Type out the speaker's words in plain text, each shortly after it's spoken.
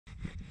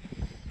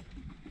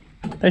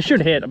They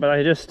should hit, but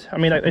I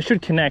mean, they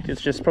should connect.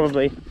 It's just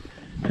probably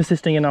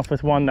persisting enough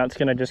with one that's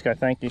going to just go,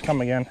 thank you, come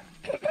again.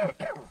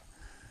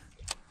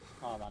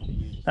 Oh,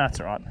 that's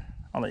all right.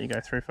 I'll let you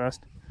go through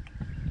first.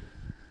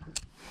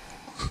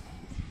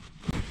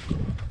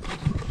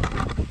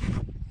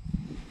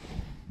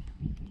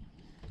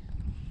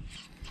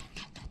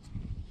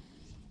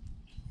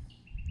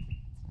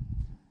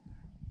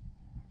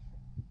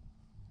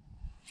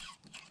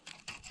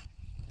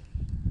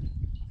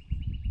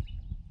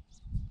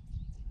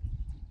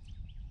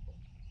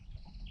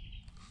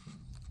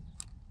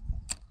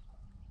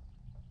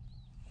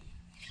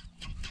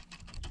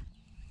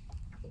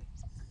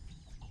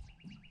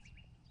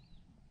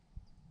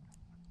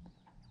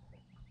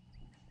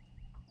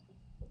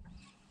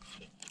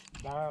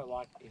 Barra,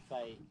 like if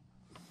they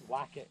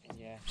whack it and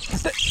yeah.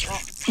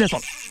 This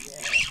one.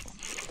 Yeah.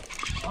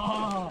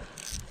 Oh,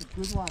 it's a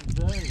good one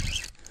too.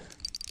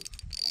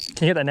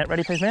 Can you get that net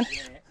ready, please, man?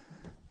 Yeah.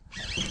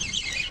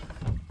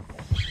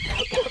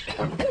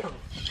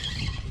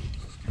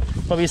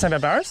 What were you saying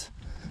about barras?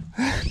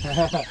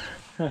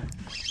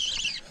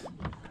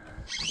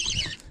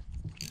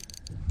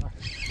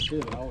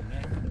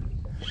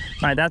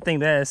 Mate, that thing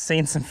there has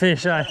seen some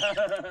fish, eh?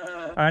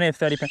 I only have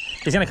 30 pounds.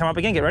 He's going to come up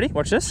again. Get ready.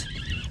 Watch this.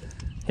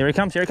 Here he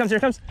comes. Here he comes. Here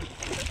he comes.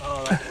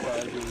 Oh, that's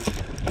so good.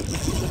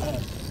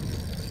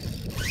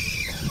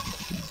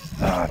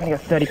 Oh, I've only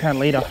got 30-pound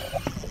leader.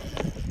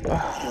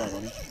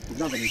 There's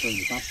nothing in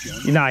the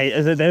bus,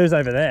 no, there's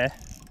over there.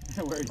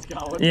 Where he's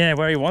going. Yeah,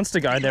 where he wants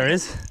to go, there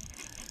is.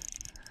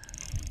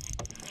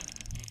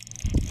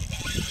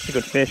 It's a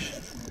good fish.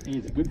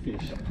 He's a good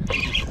fish.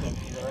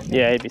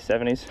 Yeah, he'd be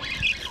 70s.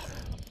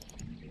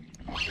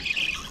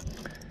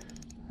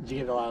 Did you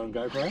get the light on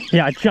GoPro?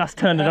 Yeah, I just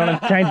turned it on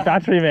and changed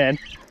battery, man.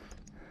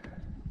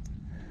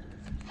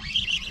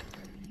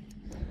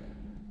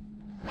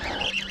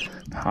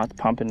 Heart's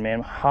pumping, man.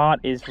 My heart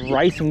is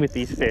racing with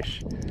these fish.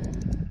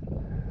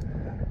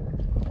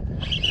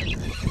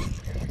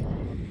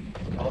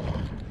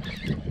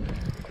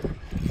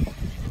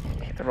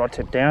 Keep the rod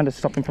tip down to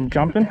stop him from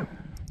jumping.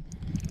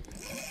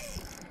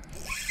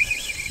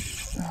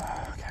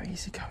 Oh, go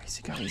easy, go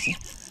easy, go easy.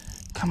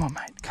 Come on,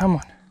 mate, come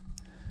on.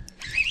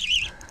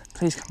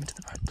 Please come into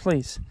the boat,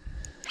 please.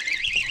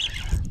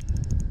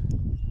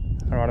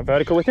 All right, a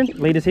vertical with him.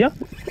 Leader's here.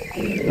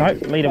 No,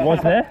 leader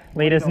was there.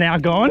 Leader's now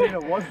gone. Leader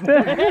was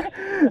there.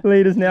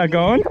 Leader's now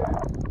gone.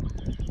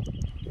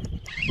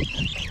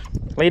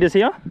 Leader's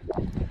here.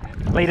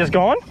 Leader's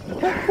gone.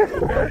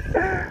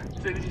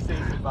 As soon as you see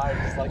the boat,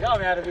 it's like, oh,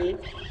 I'm out of here.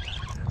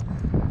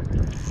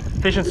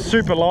 Fishing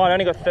super light.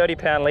 Only got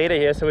 30-pound leader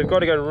here, so we've got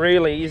to go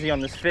really easy on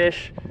this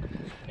fish.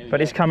 But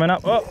he's coming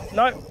up. Oh,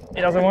 no,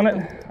 he doesn't want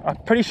it. I'm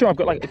pretty sure I've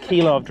got like a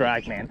kilo of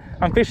drag, man.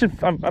 I'm fishing,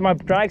 my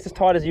drag's as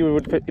tight as you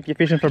would if you're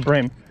fishing for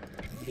bream.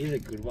 He's a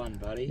good one,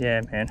 buddy.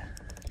 Yeah, man.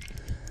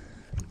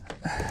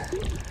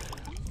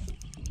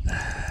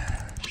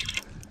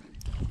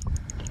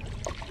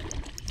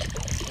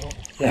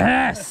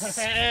 Yes!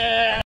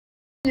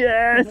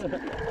 Yes!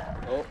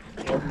 Oh,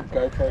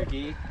 GoPro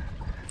gear.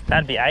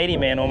 That'd be 80,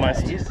 man,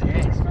 almost. Yeah, he's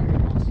fucking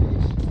nice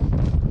fish.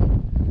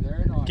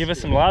 Very nice. Give us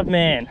some love,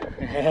 man.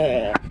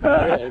 Yeah,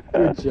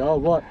 good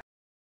job. What?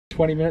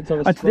 20 minutes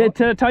on the spot?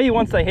 To tell you,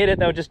 once they hit it,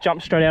 they'll just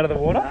jump straight out of the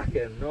water.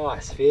 Fucking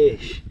nice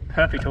fish.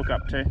 Perfect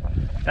hookup too.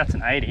 That's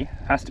an 80.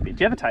 Has to be.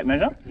 Do you have a tape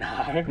measure?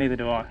 No. Neither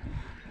do I.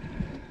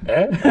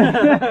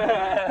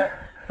 Eh?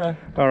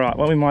 All right,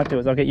 what we might do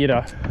is I'll get you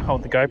to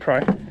hold the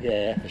GoPro.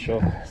 Yeah, for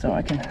sure. So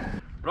I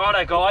can.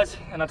 Righto, guys,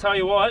 and I'll tell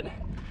you what,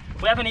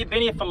 we haven't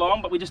been here for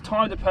long, but we just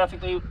timed it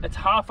perfectly. It's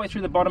halfway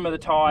through the bottom of the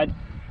tide,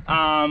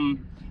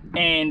 and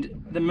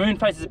the moon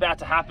phase is about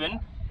to happen.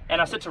 And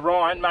I said to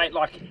Ryan, mate,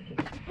 like,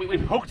 we've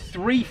hooked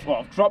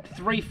dropped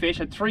 3 fish,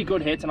 had 3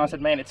 good hits, and I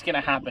said, man, it's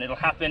gonna happen, it'll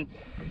happen.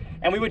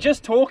 And we were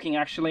just talking,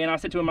 actually, and I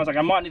said to him, I was like,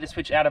 I might need to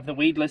switch out of the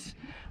weedless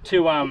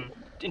to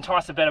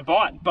entice a better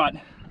bite, but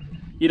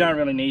you don't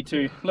really need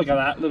to. Look at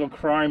that, little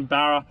chrome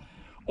barra.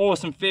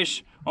 Awesome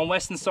fish on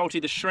Westin Salty,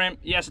 the shrimp.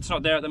 Yes, it's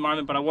not there at the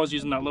moment, but I was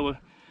using that lure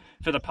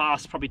for the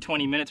past probably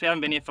 20 minutes. We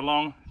haven't been here for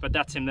long, but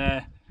that's him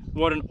there.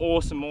 What an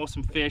awesome,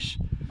 awesome fish.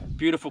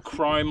 Beautiful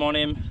chrome on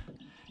him,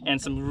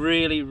 and some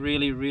really,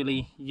 really,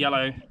 really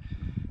yellow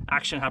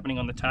action happening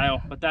on the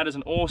tail. But that is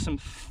an awesome,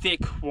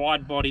 thick,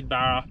 wide-bodied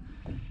barra.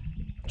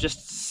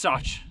 Just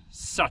such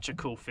a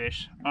cool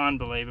fish.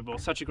 Unbelievable.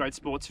 Such a great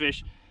sports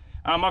fish.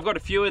 I've got a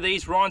few of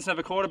these. Ryan's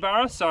never caught a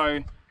barra, so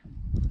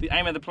the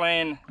aim of the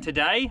plan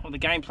today, or the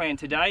game plan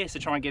today, is to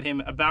try and get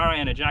him a barra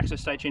and a jack, so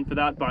stay tuned for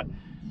that. But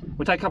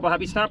we'll take a couple of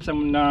happy snaps,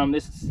 and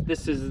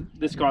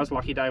this guy's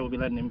lucky day. We'll be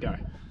letting him go.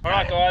 All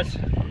right, guys.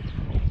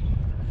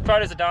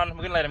 Photos are done.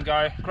 We're gonna let him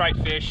go. Great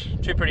fish,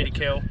 too pretty to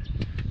kill.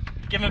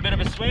 Give him a bit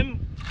of a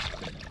swim,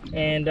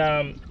 and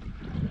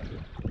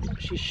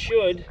she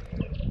should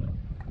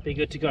be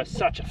good to go.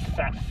 Such a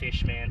fat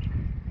fish, man.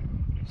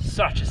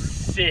 Such a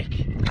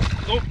sick.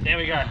 Oh, there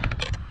we go.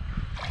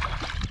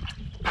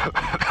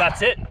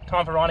 That's it.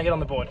 Time for Ryan to get on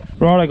the board.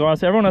 Righto, guys.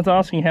 So everyone is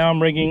asking how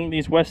I'm rigging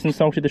these Westin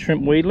Salty the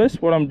Shrimp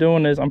weedless. What I'm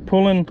doing is I'm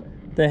pulling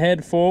the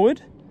head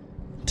forward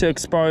to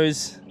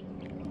expose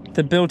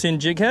the built-in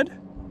jig head,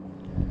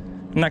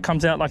 and that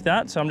comes out like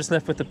that. So I'm just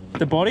left with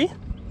the body.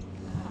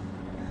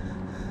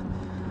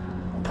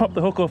 Pop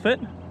the hook off it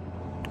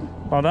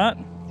like that.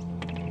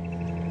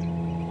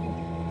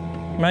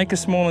 Make a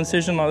small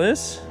incision like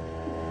this.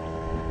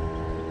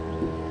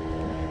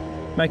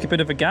 Make a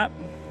bit of a gap.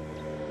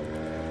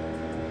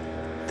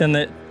 Then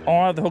the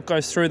eye of the hook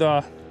goes through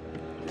the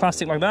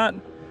plastic like that.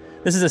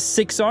 This is a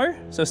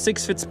 6-0, so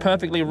 6 fits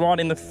perfectly right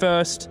in the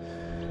first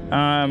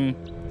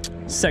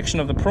section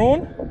of the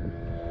prawn.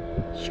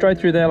 Straight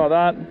through there like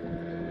that.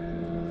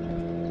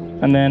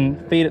 And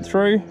then feed it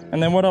through.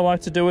 And then what I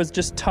like to do is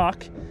just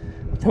tuck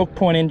the hook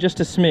point in just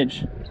a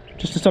smidge,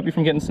 just to stop you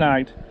from getting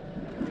snagged.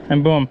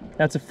 And boom,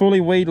 that's a fully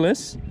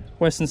weedless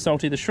Westin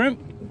Salty the shrimp.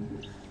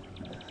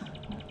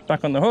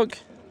 Back on the hook,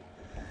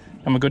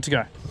 and we're good to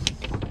go.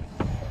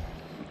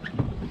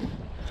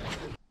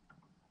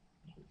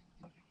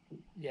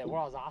 Yeah, what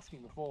I was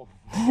asking before.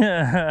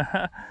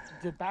 Yeah.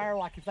 The barra,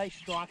 like if they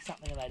strike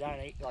something and they don't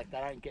eat, like they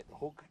don't get the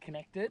hook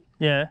connected.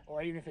 Yeah.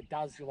 Or even if it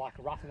does, like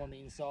rough them on the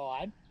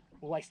inside,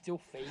 will they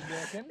still feed, you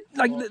reckon?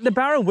 Like the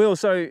barra will,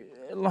 so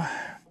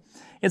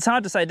it's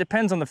hard to say. It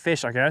depends on the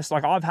fish, I guess.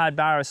 Like I've had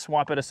barra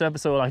swipe at a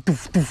surface lure like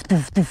doof, doof,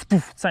 doof, doof,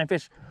 doof, same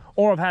fish.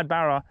 Or I've had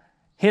barra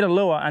hit a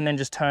lure and then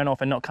just turn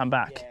off and not come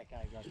back. Yeah,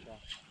 okay, gotcha.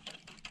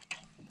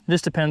 It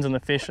just depends on the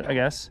fish, I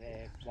guess.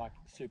 They're like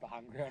super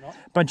hungry or not.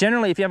 But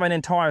generally, if you have an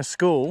entire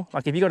school,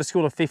 like if you got a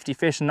school of 50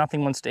 fish and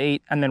nothing wants to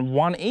eat, and then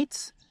one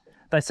eats,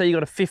 they say you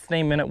got a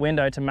 15-minute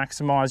window to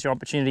maximize your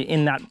opportunity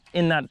in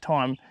that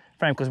time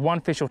frame, because one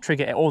fish will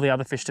trigger all the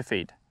other fish to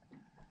feed.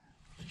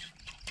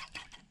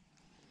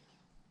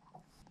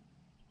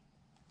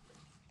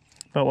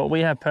 But what we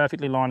have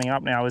perfectly lining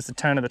up now is the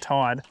turn of the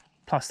tide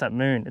plus that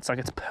moon. It's like,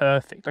 it's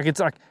perfect. Like it's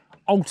like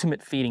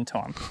ultimate feeding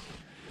time.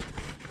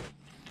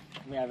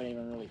 We haven't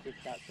even really hit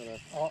that sort of,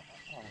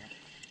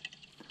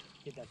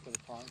 hit that sort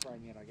of time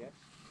frame yet, I guess.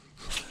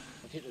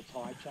 We've hit the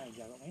tide change,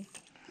 haven't we?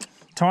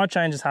 Tide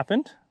change has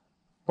happened.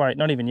 Wait,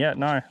 not even yet,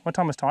 no. What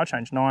time was tide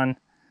change?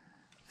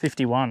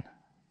 9:51.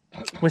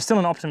 We're still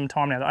in optimum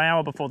time now. The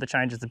hour before the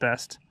change is the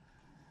best.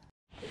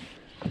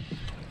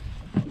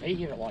 He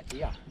hit it like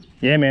here.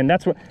 Yeah, man,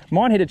 that's what,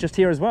 mine hit it just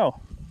here as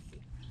well.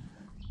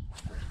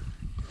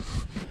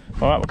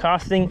 All right, we're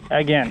casting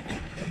again.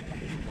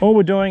 All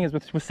we're doing is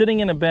we're sitting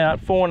in about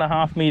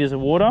 4.5 meters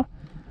of water.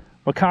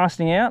 We're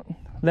casting out,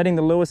 letting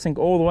the lure sink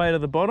all the way to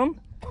the bottom,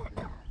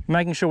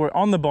 making sure we're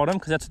on the bottom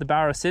because that's the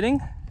barra sitting,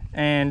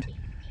 and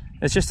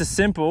it's just a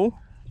simple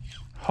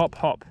hop,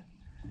 hop,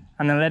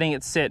 and then letting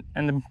it sit.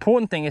 And the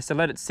important thing is to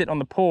let it sit on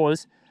the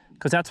pause,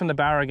 because that's when the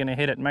barra are going to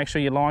hit it. Make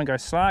sure your line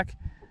goes slack,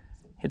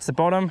 hits the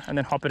bottom, and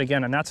then hop it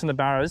again, and that's when the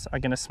barras are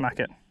going to smack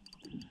it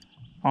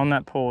on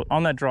that pause,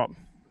 on that drop,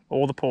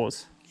 all the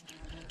pause.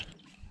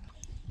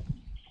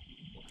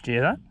 Do you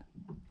hear that?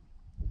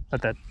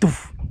 Like that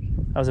doof.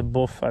 That was a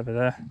boof over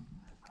there,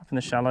 up in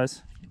the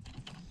shallows.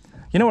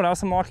 You know what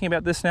else I'm liking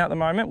about this now at the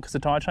moment, because the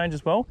tide change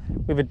as well?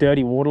 We have a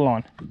dirty water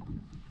line.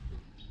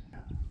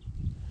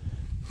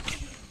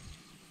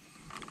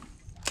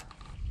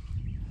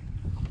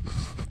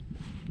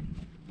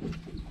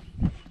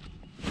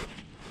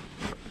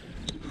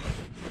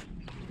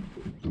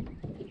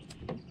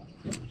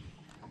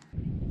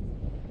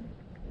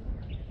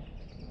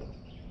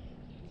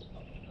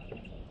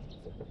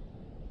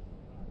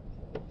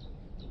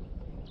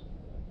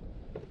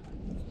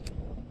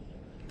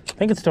 I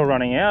think it's still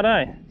running out,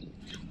 eh?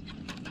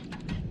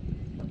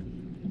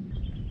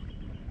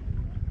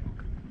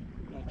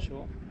 Not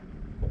sure.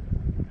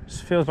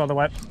 Just feels by the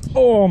way.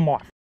 Oh my.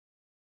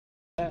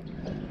 Yeah.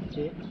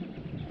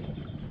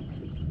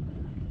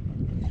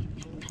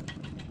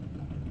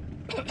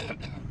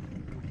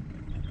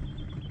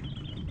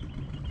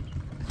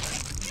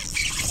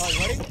 Oh, you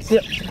ready?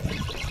 Yep.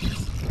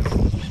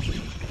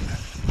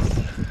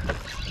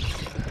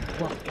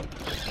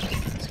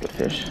 It's a good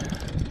fish.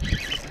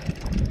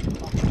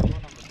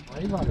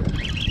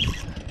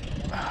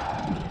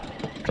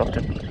 Dropped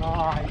it. Oh,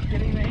 are you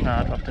kidding me? No,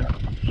 I dropped it.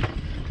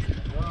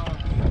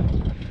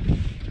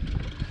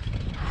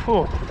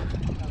 Whew.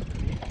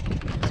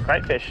 It's a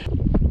great fish.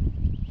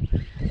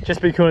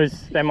 Just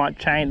because they might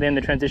change then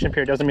the transition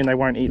period doesn't mean they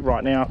won't eat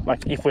right now.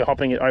 Like if we're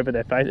hopping it over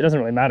their face, it doesn't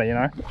really matter, you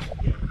know?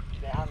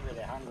 They're hungry,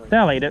 they're hungry.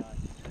 They'll eat it.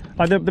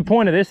 Like the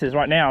point of this is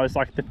right now is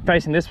like they're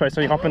facing this way,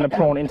 so you're hopping the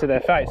prawn into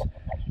their face.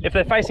 If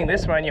they're facing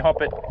this way and you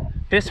hop it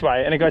this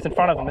way and it goes in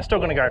front of them, they're still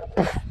gonna go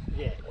poof,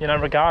 Yeah. you know,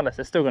 regardless,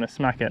 they're still gonna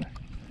smack it.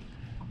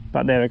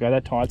 But there we go,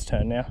 that tide's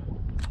turned now.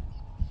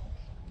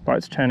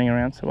 Boat's turning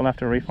around, so we'll have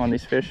to refind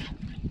these fish.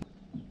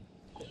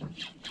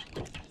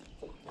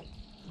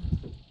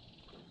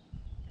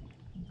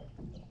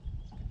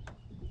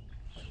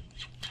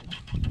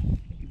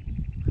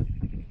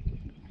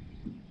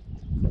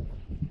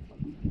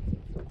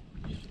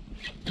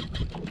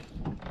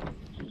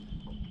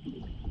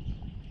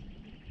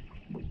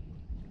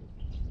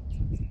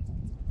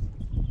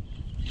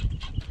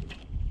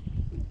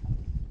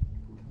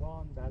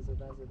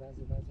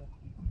 Bazza.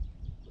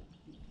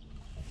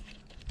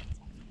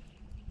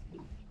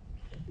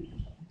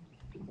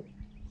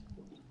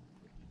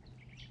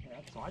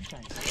 tide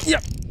change.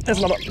 Yep, there's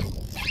another.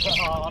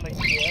 Oh,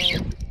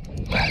 again.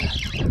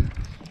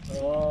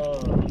 Oh.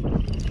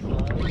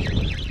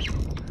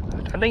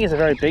 I think it's a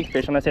very big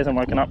fish unless he hasn't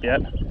woken up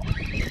yet.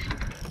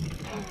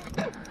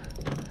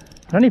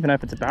 I don't even know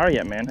if it's a barra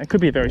yet, man. It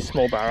could be a very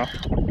small barra.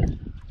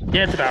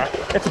 Yeah, it's a barra.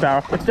 It's a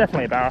barra. It's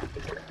definitely a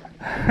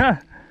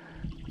barra.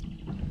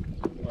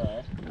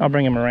 I'll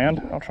bring him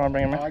around. I'll try and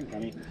bring him around.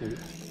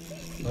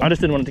 I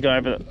just didn't want it to go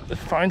over the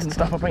phones and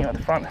stuff. I'll bring him at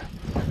the front.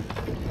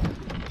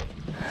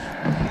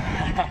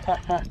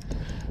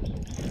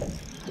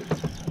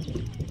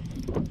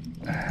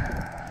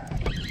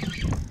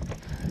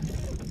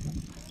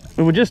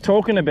 We were just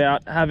talking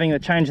about having a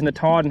change in the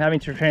tide and having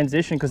to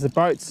transition because the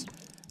boat's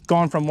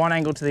gone from one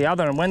angle to the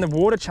other, and when the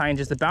water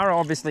changes, the barra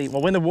obviously,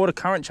 well, when the water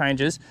current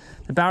changes,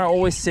 the barra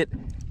always sit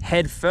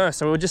head first.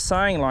 So we were just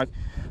saying, like,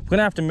 we're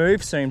gonna have to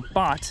move soon,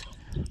 but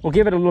we'll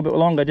give it a little bit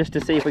longer just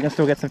to see if we can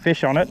still get some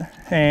fish on it.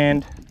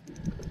 And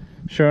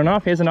sure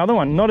enough, here's another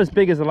one. Not as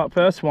big as the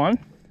first one,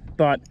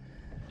 but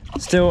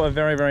still a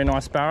very, very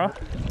nice barra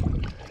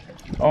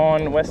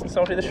on Westin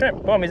Salty the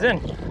Shrimp. Boom, he's in.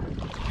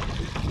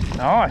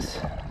 Nice.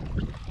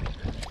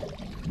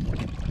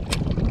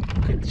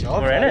 Good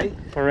job, We're in buddy.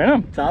 it. We're in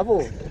them.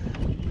 Double.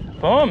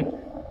 Boom.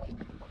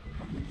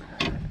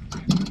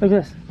 Look at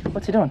this.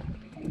 What's he doing?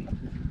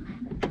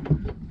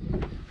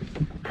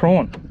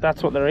 Prawn.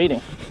 That's what they're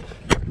eating.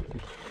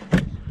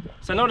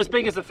 So not as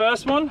big as the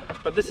first one,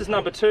 but this is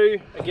number 2.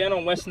 Again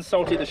on Westin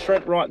Salty the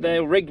Shrimp right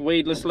there, rigged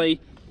weedlessly.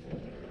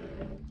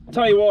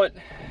 Tell you what,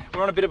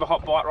 we're on a bit of a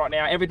hot bite right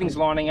now. Everything's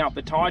lining up.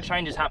 The tide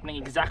change is happening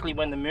exactly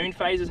when the moon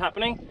phase is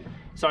happening.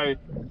 So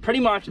pretty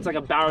much it's like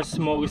a barra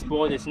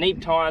smorgasbord. There's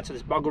neap tide, so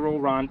there's bugger all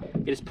run.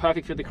 It is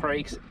perfect for the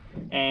creeks,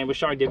 and we're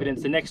showing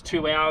dividends. The next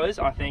 2 hours,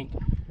 I think,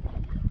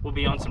 we'll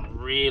be on some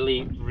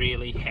really,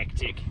 really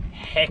hectic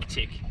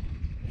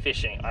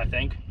fishing, I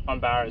think, on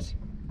barras.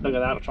 Look at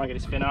that, I'll try and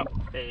get his fin up.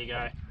 There you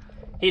go.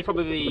 He'd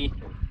probably be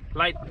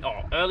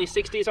early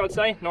 60s, I'd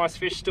say. Nice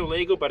fish, still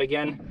legal, but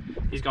again,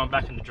 he's gone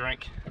back in the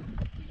drink.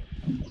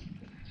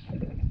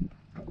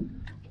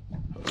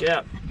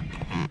 Yeah,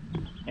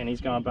 and he's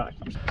going back.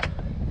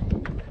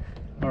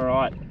 All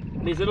right,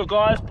 these little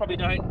guys probably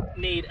don't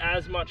need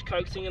as much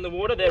coaxing in the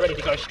water. They're ready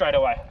to go straight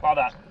away, like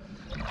that.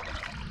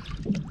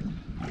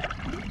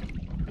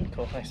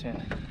 Cool, thanks,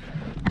 man.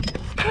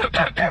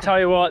 I tell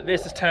you what,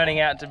 this is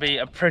turning out to be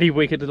a pretty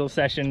wicked little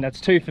session.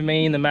 That's 2 for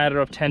me in the matter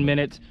of 10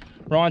 minutes.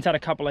 Ryan's had a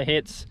couple of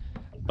hits,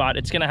 but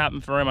it's gonna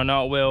happen for him, I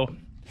know it will.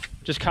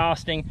 Just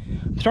casting.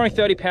 Throwing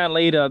 30-pound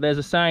leader, there's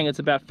a saying, it's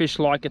about fish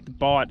like at the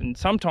bite, and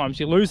sometimes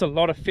you lose a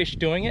lot of fish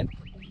doing it,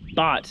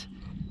 but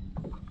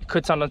it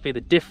could sometimes be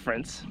the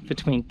difference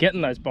between getting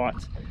those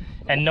bites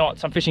and not.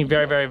 So I'm fishing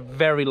very, very,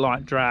 very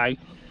light drag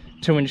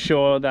to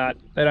ensure that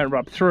they don't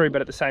rub through, but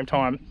at the same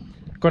time,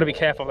 got to be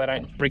careful they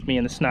don't break me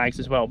in the snags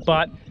as well.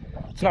 But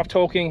it's enough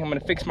talking. I'm going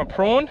to fix my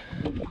prawn.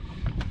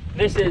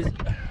 This is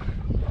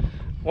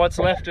what's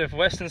left of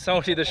Westin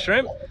Salty the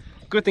Shrimp.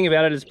 Good thing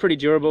about it is it's pretty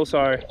durable,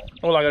 so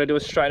all I got to do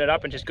is straighten it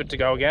up and just good to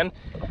go again.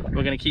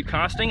 We're going to keep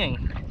casting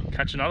and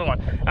catch another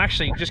one.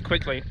 Actually, just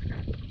quickly,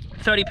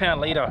 30-pound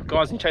leader,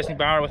 guys, I'm chasing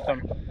barra with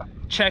them.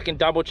 Check and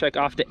double check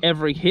after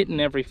every hit and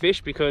every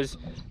fish, because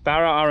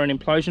barra are an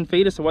implosion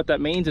feeder. So what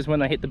that means is when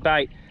they hit the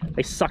bait,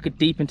 they suck it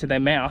deep into their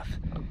mouth.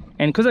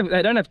 And because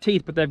they don't have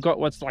teeth, but they've got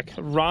what's like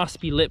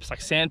raspy lips,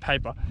 like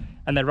sandpaper,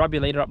 and they rub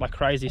your leader up like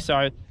crazy. So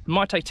it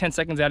might take 10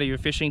 seconds out of your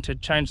fishing to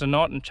change the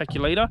knot and check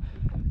your leader,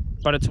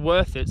 but it's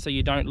worth it so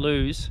you don't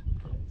lose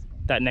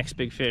that next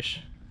big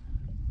fish.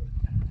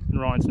 And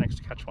Ryan's next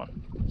to catch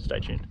one. Stay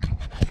tuned.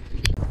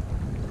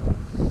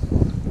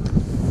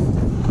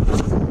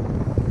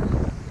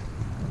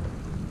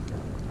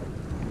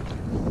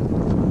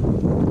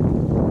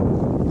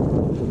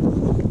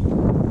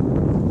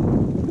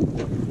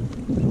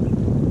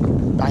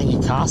 Ain't you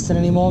casting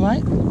anymore,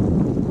 mate?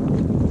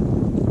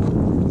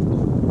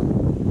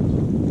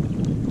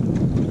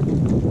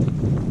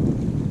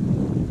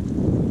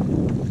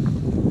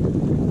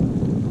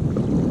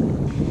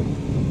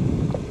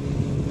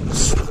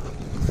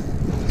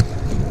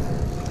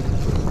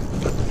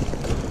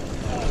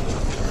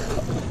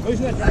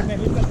 Loosen that drag, man.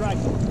 Loosen that drag.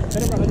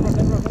 Let him run, let him run,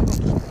 let him run, let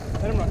him run.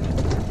 Let him run.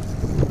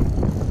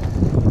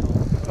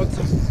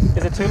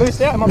 Is it too loose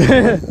there?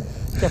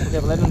 Careful,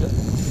 careful, let him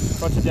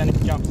just watch it down if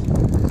he jumps.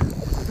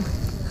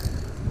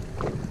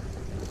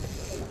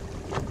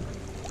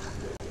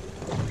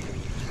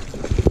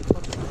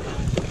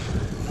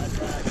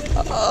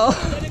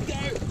 Let it go.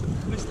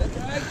 Loosen that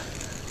drag.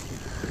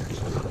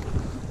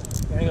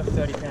 You only got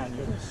 30 pounds.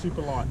 You're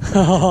super light.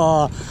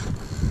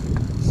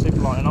 Super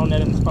light, and I'll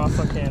net him as fast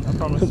as I can, I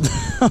promise.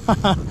 Come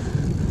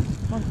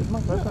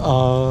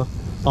on,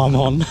 I'm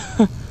on.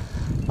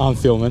 I'm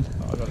filming.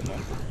 Oh, I got it now.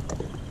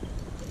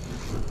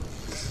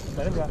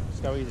 Let him go.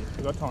 Just go easy.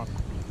 We've got time.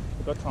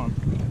 We've got time.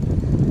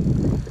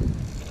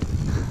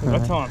 We've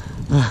got time.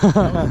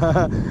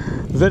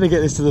 I better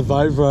get this to the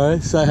boat, bro.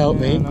 So help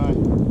me.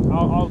 No.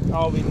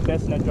 I'll be the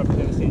best net drop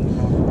you've ever seen in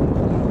your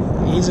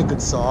life. He's a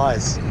good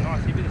size. He's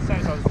nice. He'll be the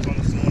same size as the one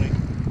this morning.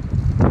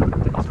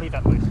 Just leave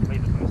that loose.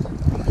 Leave it loose.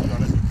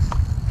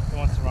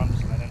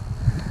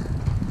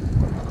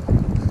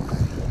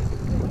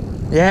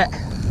 Yeah.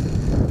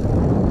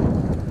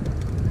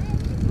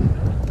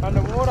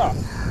 Underwater.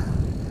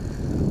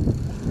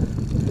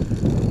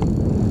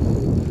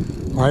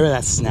 Worry about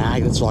that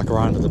snag that's like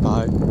right under the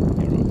boat.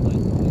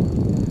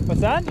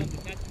 What's that?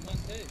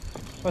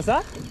 What's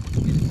that?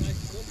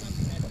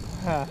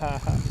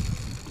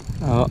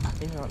 Oh,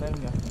 He's not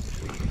letting go.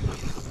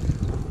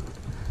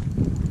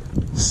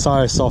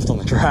 so soft on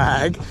the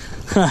drag.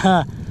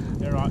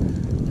 You're right.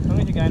 As long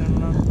as you're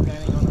gaining on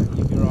it,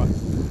 you'll be right.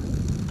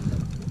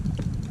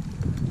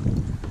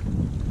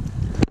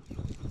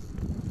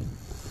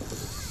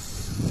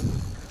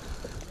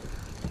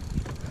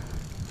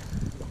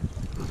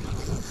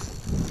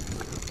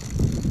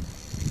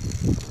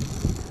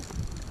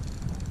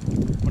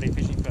 What are you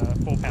fishing for?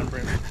 4-pound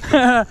bream.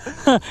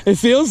 It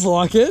feels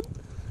like it.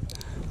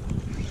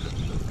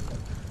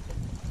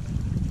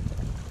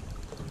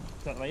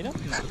 Is that a leader?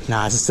 No.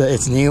 Nah,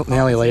 it's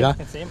nearly a leader. I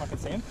can see him.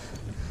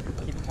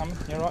 Keep him coming.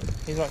 You're right.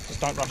 He's right.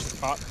 Just don't rush this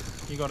part.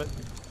 You got it.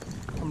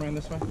 Come around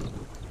this way.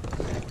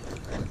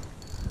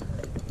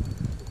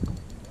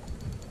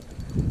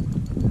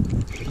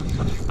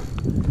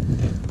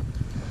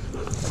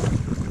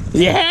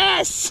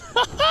 Yes!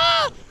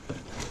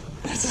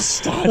 That's a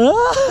stud.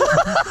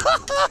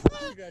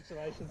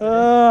 Congratulations.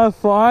 Oh,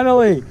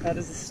 finally. That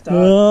is a stud.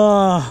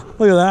 Oh,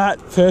 look at that.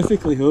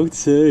 Perfectly hooked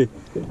too.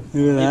 Look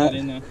at that.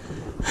 In there.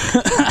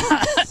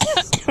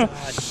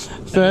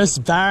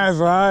 First barra,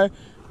 bro.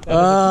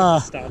 That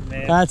stud,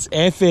 man. That's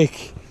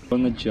epic.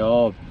 On the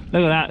job.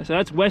 Look at that. So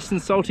that's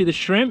Westin Salty the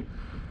shrimp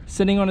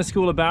sitting on a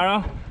school of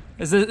barra.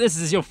 This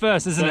is your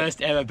first, isn't it?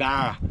 First ever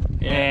barra.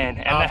 Man,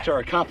 and After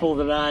a couple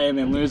today and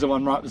then lose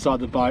one right beside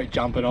the boat,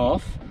 jumping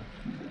off.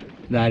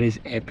 That is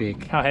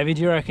epic. How heavy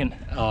do you reckon?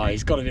 Oh,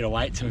 he's got a bit of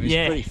weight to him.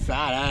 He's pretty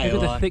fat, eh?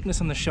 Look at the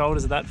thickness on the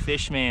shoulders of that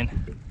fish,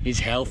 man. He's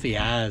healthy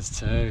as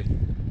too.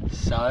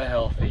 So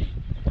healthy.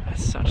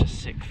 That's such a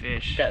sick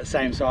fish. About the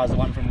same size as the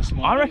one from this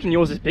morning. I reckon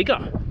yours is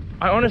bigger.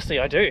 Honestly,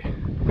 I do.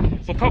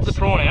 We'll pop the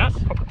prawn out.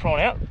 Pop the prawn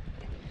out.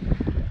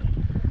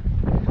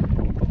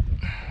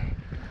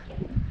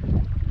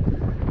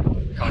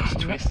 Oh, just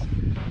twist.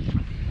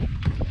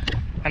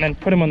 And then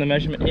put him on the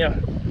measurement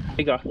here.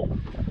 Bigger.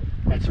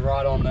 That's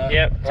right on there.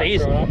 Yep. So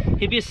Right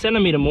he'd be a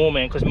centimetre more,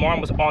 man, because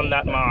mine was on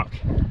that mark.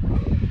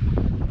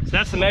 So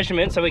that's the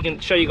measurement, so we can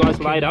show you guys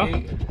later.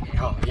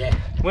 Oh, yeah.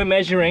 We're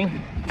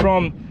measuring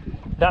from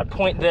that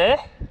point there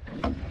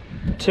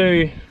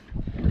to,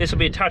 this will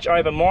be a touch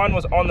over. Mine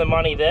was on the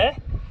money there.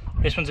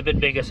 This one's a bit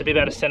bigger, so it'll be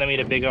about a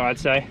centimetre bigger, I'd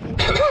say.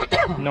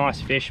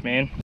 Nice fish,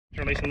 man.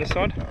 Release on this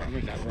side. I'll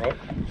move that rope.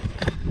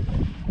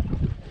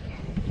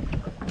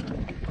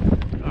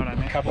 Oh, no,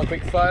 man. A couple of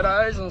quick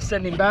photos and we'll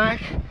send him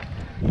back.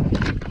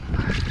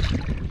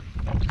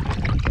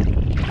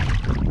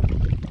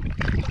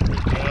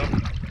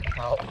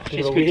 Oh,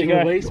 She's good to go.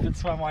 Release, but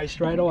swam away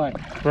straight away.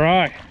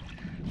 Bro.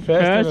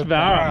 First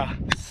barra.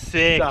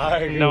 Sick. So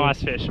good.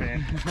 Nice fish,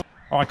 man.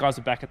 Alright guys,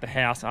 we're back at the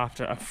house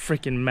after a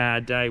freaking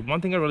mad day. One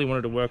thing I really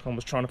wanted to work on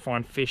was trying to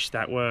find fish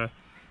that were,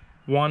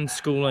 one,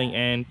 schooling,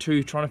 and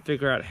two, trying to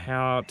figure out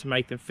how to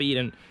make them feed.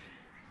 And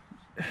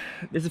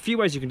there's a few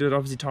ways you can do it,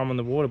 obviously time on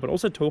the water, but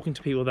also talking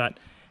to people that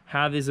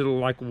have these little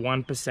like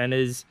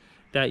 1%ers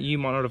that you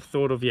might not have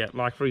thought of yet.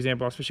 Like for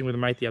example, I was fishing with a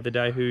mate the other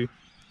day who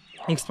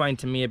explained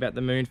to me about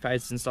the moon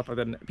phases and stuff like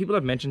that. And people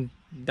have mentioned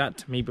that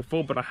to me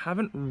before, but I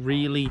haven't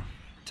really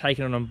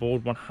taken it on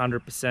board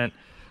 100%.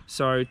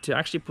 So to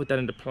actually put that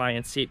into play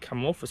and see it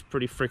come off was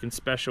pretty freaking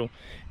special.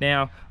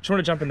 Now, I just want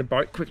to jump in the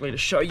boat quickly to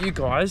show you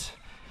guys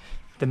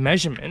the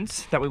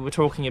measurements that we were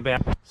talking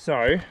about.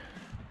 So,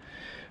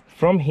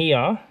 from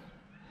here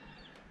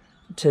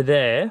to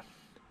there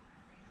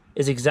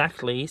is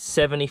exactly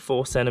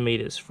 74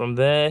 centimeters. From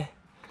there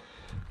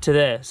to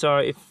there. So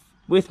if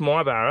with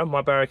my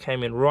barra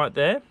came in right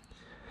there,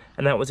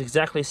 and that was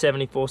exactly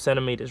 74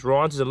 centimeters.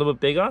 Ryan's is a little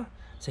bit bigger,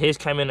 so his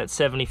came in at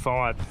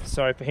 75.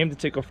 So for him to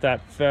tick off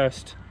that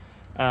first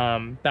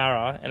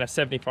barra and a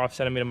 75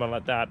 centimeter model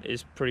like that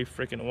is pretty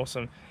freaking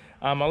awesome.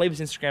 I'll leave his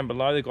Instagram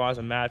below. The guy's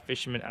a mad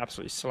fisherman,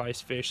 absolutely slays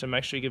fish, so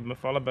make sure you give him a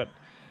follow. But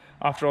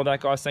after all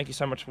that, guys, thank you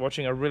so much for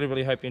watching. I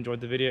really hope you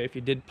enjoyed the video. If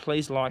you did,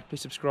 please like,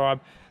 please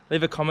subscribe,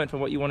 leave a comment for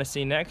what you want to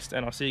see next,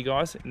 and I'll see you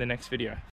guys in the next video.